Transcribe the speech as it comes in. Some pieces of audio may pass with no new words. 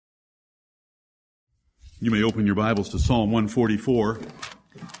You may open your Bibles to Psalm 144.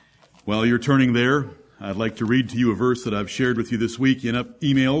 While you're turning there, I'd like to read to you a verse that I've shared with you this week in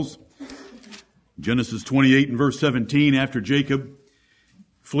emails. Genesis 28 and verse 17, after Jacob,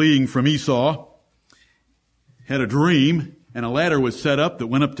 fleeing from Esau, had a dream, and a ladder was set up that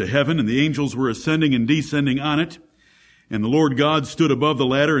went up to heaven, and the angels were ascending and descending on it. And the Lord God stood above the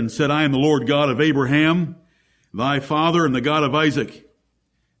ladder and said, I am the Lord God of Abraham, thy father, and the God of Isaac.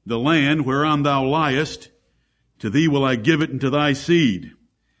 The land whereon thou liest, to thee will I give it and to thy seed.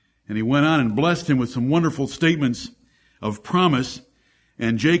 And he went on and blessed him with some wonderful statements of promise.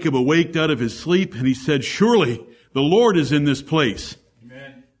 And Jacob awaked out of his sleep, and he said, surely the Lord is in this place.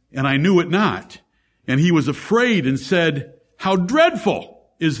 Amen. And I knew it not. And he was afraid and said, how dreadful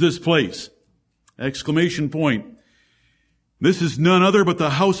is this place! Exclamation point. This is none other but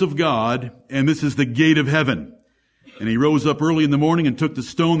the house of God, and this is the gate of heaven. And he rose up early in the morning and took the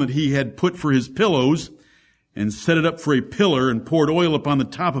stone that he had put for his pillows and set it up for a pillar and poured oil upon the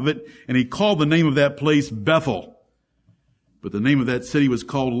top of it. And he called the name of that place Bethel. But the name of that city was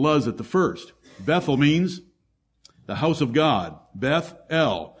called Luz at the first. Bethel means the house of God. Beth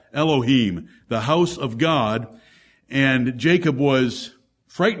El, Elohim, the house of God. And Jacob was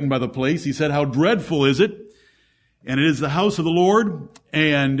frightened by the place. He said, how dreadful is it? And it is the house of the Lord,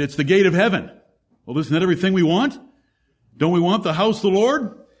 and it's the gate of heaven. Well, isn't that everything we want? Don't we want the house of the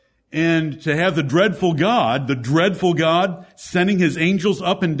Lord? And to have the dreadful God sending his angels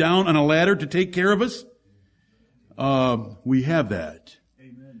up and down on a ladder to take care of us? We have that.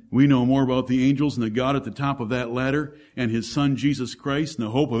 Amen. We know more about the angels and the God at the top of that ladder and his son Jesus Christ and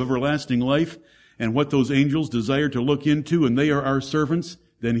the hope of everlasting life and what those angels desire to look into, and they are our servants,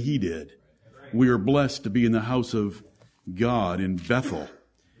 than he did. Right. We are blessed to be in the house of God in Bethel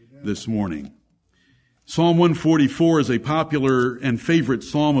this morning. Psalm 144 is a popular and favorite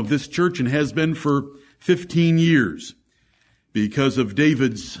psalm of this church and has been for 15 years because of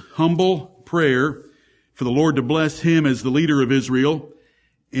David's humble prayer for the Lord to bless him as the leader of Israel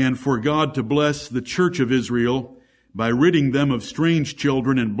and for God to bless the church of Israel by ridding them of strange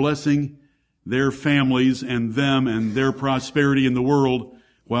children and blessing their families and them and their prosperity in the world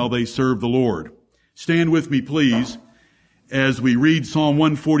while they serve the Lord. Stand with me, please, as we read Psalm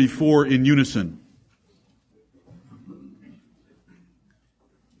 144 in unison.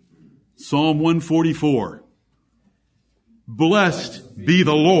 Psalm 144. Blessed be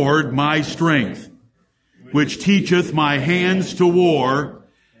the Lord my strength, which teacheth my hands to war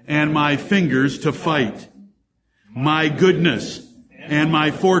and my fingers to fight, my goodness and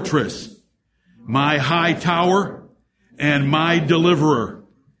my fortress, my high tower and my deliverer,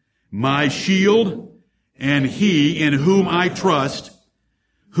 my shield and he in whom I trust,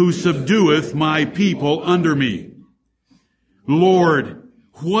 who subdueth my people under me. Lord,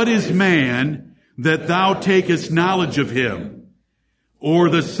 what is man that thou takest knowledge of him, or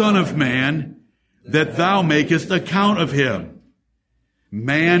the son of man that thou makest account of him?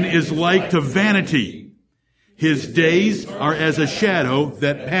 Man is like to vanity. His days are as a shadow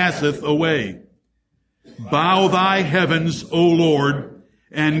that passeth away. Bow thy heavens, O Lord,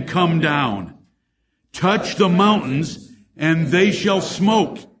 and come down. Touch the mountains, and they shall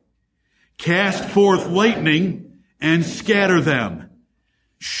smoke. Cast forth lightning, and scatter them.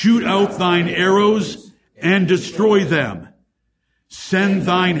 Shoot out thine arrows, and destroy them. Send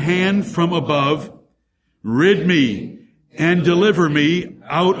thine hand from above. Rid me, and deliver me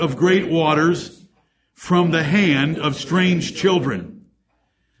out of great waters, from the hand of strange children,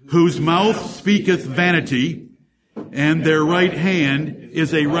 whose mouth speaketh vanity, and their right hand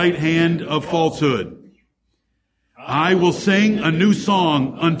is a right hand of falsehood. I will sing a new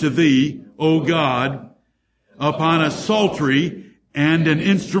song unto thee, O God, upon a psaltery and an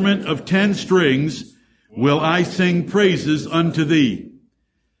instrument of 10 strings will I sing praises unto thee.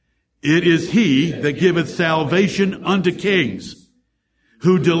 It is he that giveth salvation unto kings,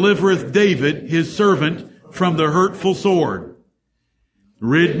 who delivereth David his servant from the hurtful sword.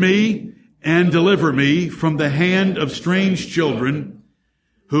 Rid me and deliver me from the hand of strange children,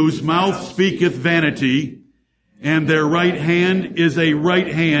 whose mouth speaketh vanity, and their right hand is a right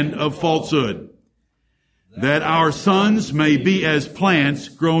hand of falsehood, that our sons may be as plants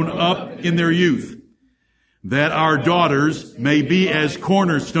grown up in their youth, that our daughters may be as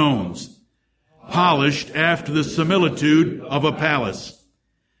cornerstones, polished after the similitude of a palace,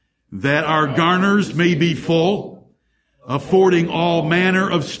 that our garners may be full, affording all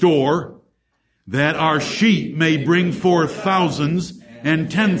manner of store, that our sheep may bring forth thousands and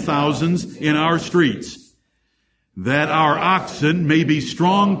 10,000s in our streets, that our oxen may be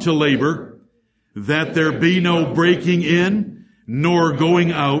strong to labor, that there be no breaking in, nor going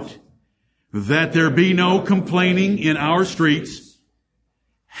out, that there be no complaining in our streets.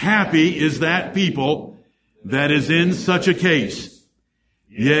 Happy is that people that is in such a case.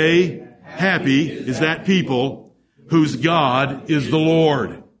 Yea, happy is that people whose God is the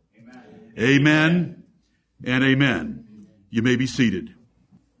Lord. Amen and amen. You may be seated.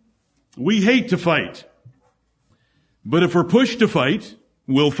 We hate to fight, but if we're pushed to fight,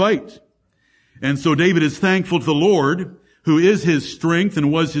 we'll fight. And so David is thankful to the Lord, who is his strength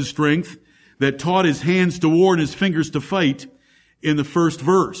and was his strength, that taught his hands to war and his fingers to fight in the first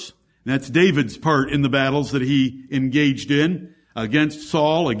verse. And that's David's part in the battles that he engaged in against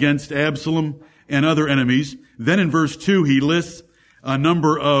Saul, against Absalom, and other enemies. Then in verse 2, he lists a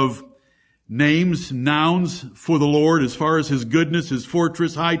number of names, nouns for the Lord as far as his goodness, his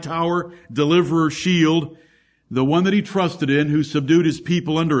fortress, high tower, deliverer, shield, the one that he trusted in, who subdued his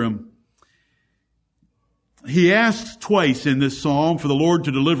people under him. He asks twice in this psalm for the Lord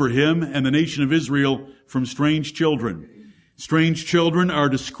to deliver him and the nation of Israel from strange children. Strange children are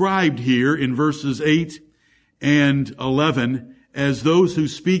described here in verses 8 and 11 as those who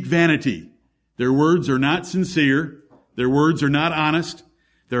speak vanity. Their words are not sincere. Their words are not honest.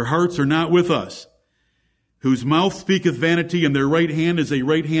 Their hearts are not with us. Whose mouth speaketh vanity, and their right hand is a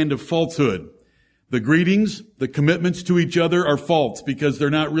right hand of falsehood. The greetings, the commitments to each other are false because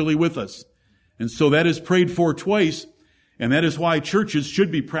they're not really with us. And so that is prayed for twice, and that is why churches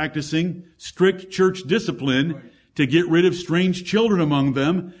should be practicing strict church discipline to get rid of strange children among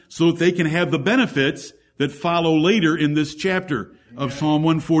them so that they can have the benefits that follow later in this chapter of Psalm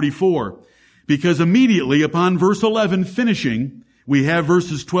 144. Because immediately upon verse 11 finishing, we have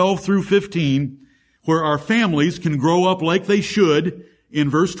verses 12 through 15, where our families can grow up like they should in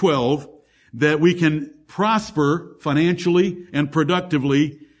verse 12, that we can prosper financially and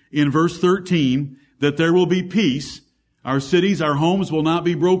productively in verse 13, that there will be peace. Our cities, our homes will not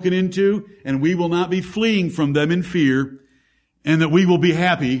be broken into, and we will not be fleeing from them in fear, and that we will be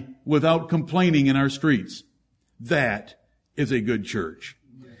happy without complaining in our streets. That is a good church.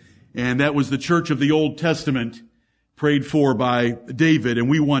 And that was the church of the Old Testament prayed for by David, and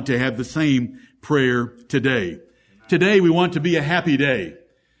we want to have the same prayer today. Today we want to be a happy day.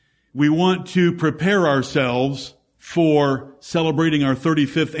 We want to prepare ourselves for celebrating our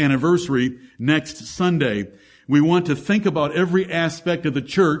 35th anniversary next Sunday. We want to think about every aspect of the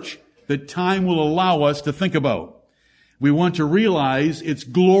church that time will allow us to think about. We want to realize its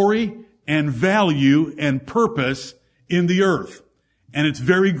glory and value and purpose in the earth. And it's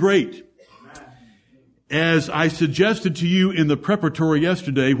very great. As I suggested to you in the preparatory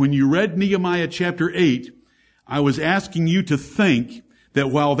yesterday, when you read Nehemiah chapter 8, I was asking you to think that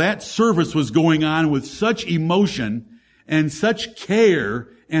while that service was going on with such emotion and such care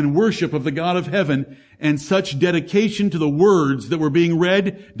and worship of the God of heaven and such dedication to the words that were being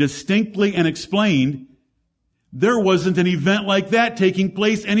read distinctly and explained, there wasn't an event like that taking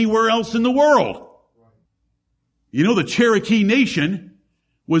place anywhere else in the world. You know, the Cherokee Nation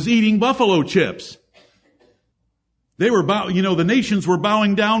was eating buffalo chips. The nations were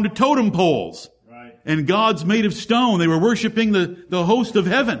bowing down to totem poles and gods made of stone. They were worshiping the host of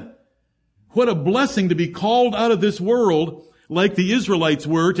heaven. What a blessing to be called out of this world like the Israelites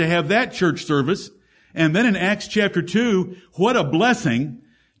were, to have that church service. And then in Acts chapter 2, what a blessing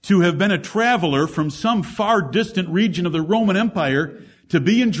to have been a traveler from some far distant region of the Roman Empire to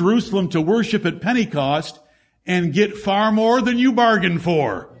be in Jerusalem to worship at Pentecost and get far more than you bargained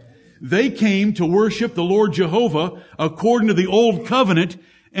for. They came to worship the Lord Jehovah according to the Old Covenant,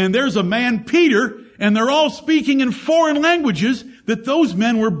 and there's a man, Peter, and they're all speaking in foreign languages that those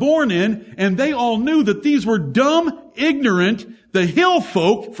men were born in, and they all knew that these were dumb, ignorant, the hill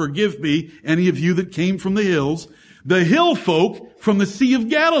folk, forgive me, any of you that came from the hills, the hill folk from the Sea of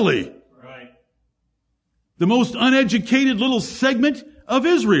Galilee. Right. The most uneducated little segment of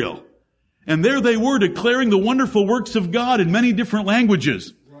Israel. And there they were declaring the wonderful works of God in many different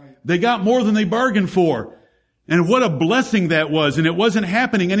languages. Right. They got more than they bargained for. And what a blessing that was. And it wasn't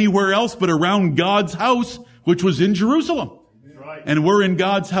happening anywhere else but around God's house, which was in Jerusalem. Right. And we're in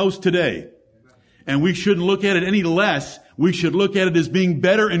God's house today. And we shouldn't look at it any less. We should look at it as being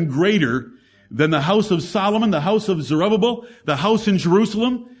better and greater than the house of Solomon, the house of Zerubbabel, the house in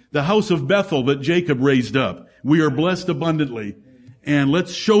Jerusalem, the house of Bethel that Jacob raised up. We are blessed abundantly. And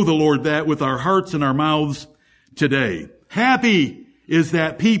let's show the Lord that with our hearts and our mouths today. Happy is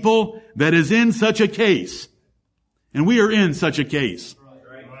that people that is in such a case. And we are in such a case.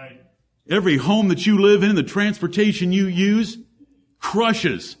 Right. Every home that you live in, the transportation you use,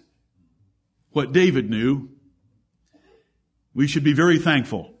 crushes what David knew. We should be very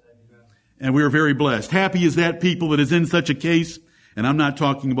thankful. And we are very blessed. Happy is that people that is in such a case. And I'm not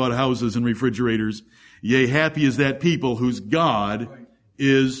talking about houses and refrigerators. Yea, happy is that people whose God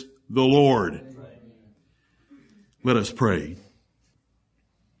is the Lord. Let us pray.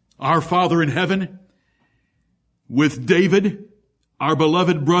 Our Father in heaven, with David, our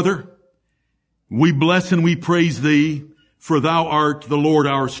beloved brother, we bless and we praise thee, for thou art the Lord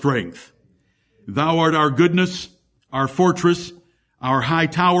our strength. Thou art our goodness, our fortress, our high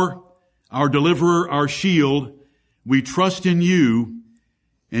tower, our deliverer, our shield. We trust in you,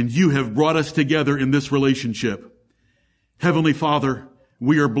 and you have brought us together in this relationship. Heavenly Father,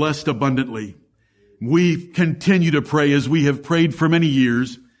 we are blessed abundantly. We continue to pray, as we have prayed for many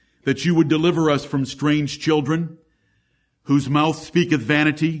years, that you would deliver us from strange children, whose mouth speaketh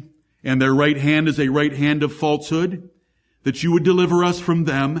vanity, and their right hand is a right hand of falsehood, that you would deliver us from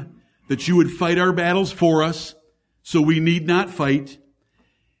them, that you would fight our battles for us, so we need not fight,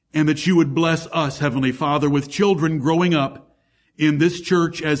 and that you would bless us, Heavenly Father, with children growing up in this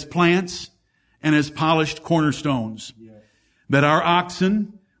church as plants and as polished cornerstones, that our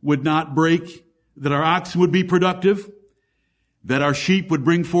oxen would not break, that our oxen would be productive, that our sheep would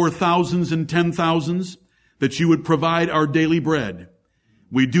bring forth thousands and 10,000s, that you would provide our daily bread.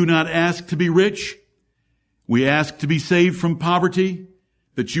 We do not ask to be rich. We ask to be saved from poverty,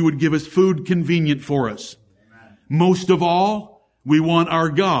 that you would give us food convenient for us. Amen. Most of all, we want our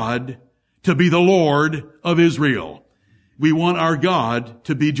God to be the Lord of Israel. We want our God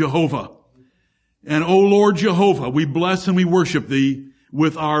to be Jehovah. And O Lord Jehovah, we bless and we worship thee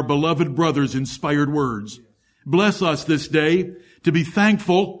with our beloved brother's inspired words. Bless us this day to be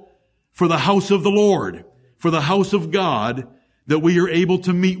thankful for the house of the Lord, for the house of God that we are able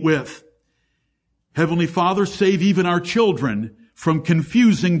to meet with. Heavenly Father, save even our children from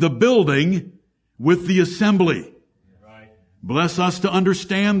confusing the building with the assembly. Right. Bless us to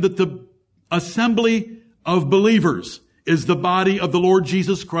understand that the assembly of believers is the body of the Lord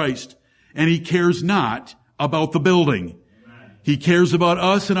Jesus Christ, and he cares not about the building. Amen. He cares about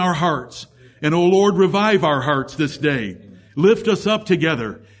us and our hearts. And, O Lord, revive our hearts this day. Lift us up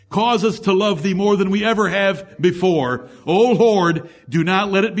together. Cause us to love thee more than we ever have before. O Lord, do not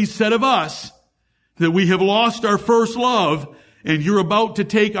let it be said of us that we have lost our first love and you're about to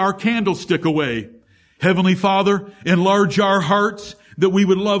take our candlestick away. Heavenly Father, enlarge our hearts that we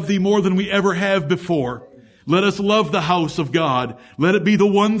would love thee more than we ever have before. Let us love the house of God. Let it be the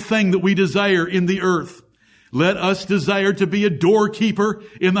one thing that we desire in the earth. Let us desire to be a doorkeeper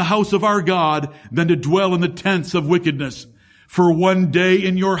in the house of our God than to dwell in the tents of wickedness. For one day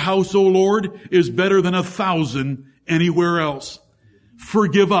in your house, O Lord, is better than 1,000 anywhere else.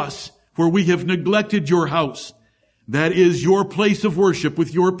 Forgive us, for we have neglected your house. That is your place of worship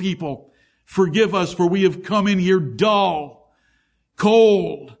with your people. Forgive us, for we have come in here dull,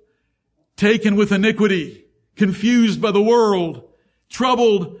 cold, taken with iniquity, confused by the world,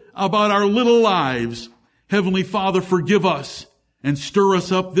 troubled about our little lives. Heavenly Father, forgive us and stir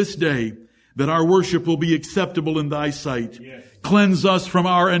us up this day that our worship will be acceptable in thy sight. Yes. Cleanse us from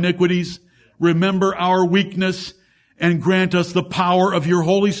our iniquities. Remember our weakness and grant us the power of your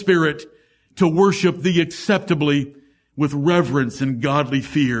Holy Spirit to worship thee acceptably with reverence and godly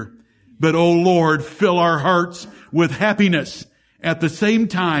fear. But, O Lord, fill our hearts with happiness at the same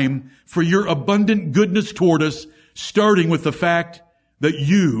time for your abundant goodness toward us, starting with the fact that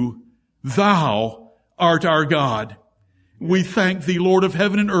thou art our God. We thank thee, Lord of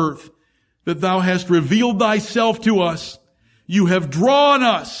heaven and earth, that thou hast revealed thyself to us. You have drawn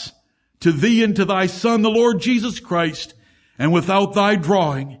us to thee and to thy Son, the Lord Jesus Christ. And without thy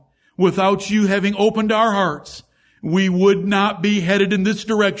drawing, without you having opened our hearts, we would not be headed in this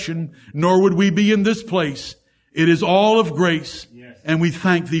direction, nor would we be in this place. It is all of grace, yes, and we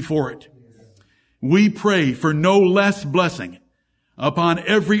thank thee for it. We pray for no less blessing upon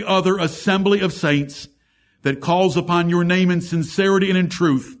every other assembly of saints that calls upon your name in sincerity and in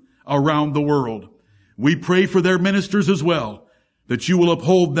truth around the world. We pray for their ministers as well, that you will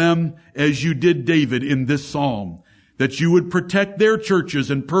uphold them as you did David in this psalm, that you would protect their churches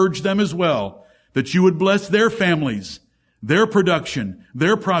and purge them as well, that you would bless their families, their production,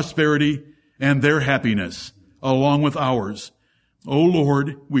 their prosperity, and their happiness, along with ours. O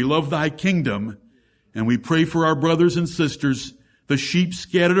Lord, we love thy kingdom, and we pray for our brothers and sisters, the sheep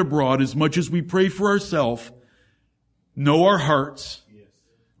scattered abroad, as much as we pray for ourselves. Know our hearts.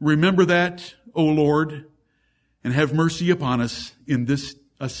 Remember that, O Lord, and have mercy upon us in this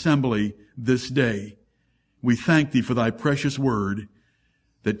assembly this day. We thank thee for thy precious word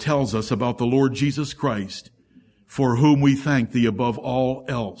that tells us about the Lord Jesus Christ, for whom we thank thee above all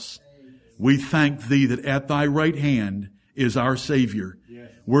else. We thank thee that at thy right hand is our Savior. Yes.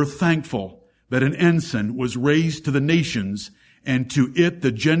 We're thankful that an ensign was raised to the nations and to it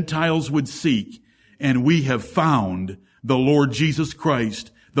the Gentiles would seek. And we have found the Lord Jesus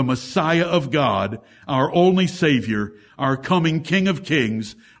Christ, the Messiah of God, our only Savior, our coming King of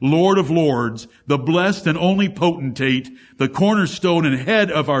Kings, Lord of Lords, the blessed and only potentate, the cornerstone and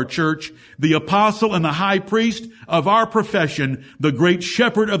head of our church, the apostle and the high priest of our profession, the great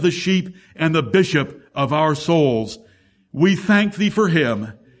shepherd of the sheep and the bishop of our souls. We thank thee for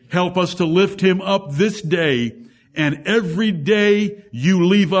him. Help us to lift him up this day and every day you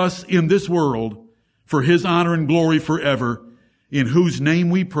leave us in this world, for his honor and glory forever, in whose name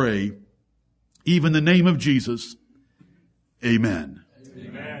we pray, even the name of Jesus. Amen.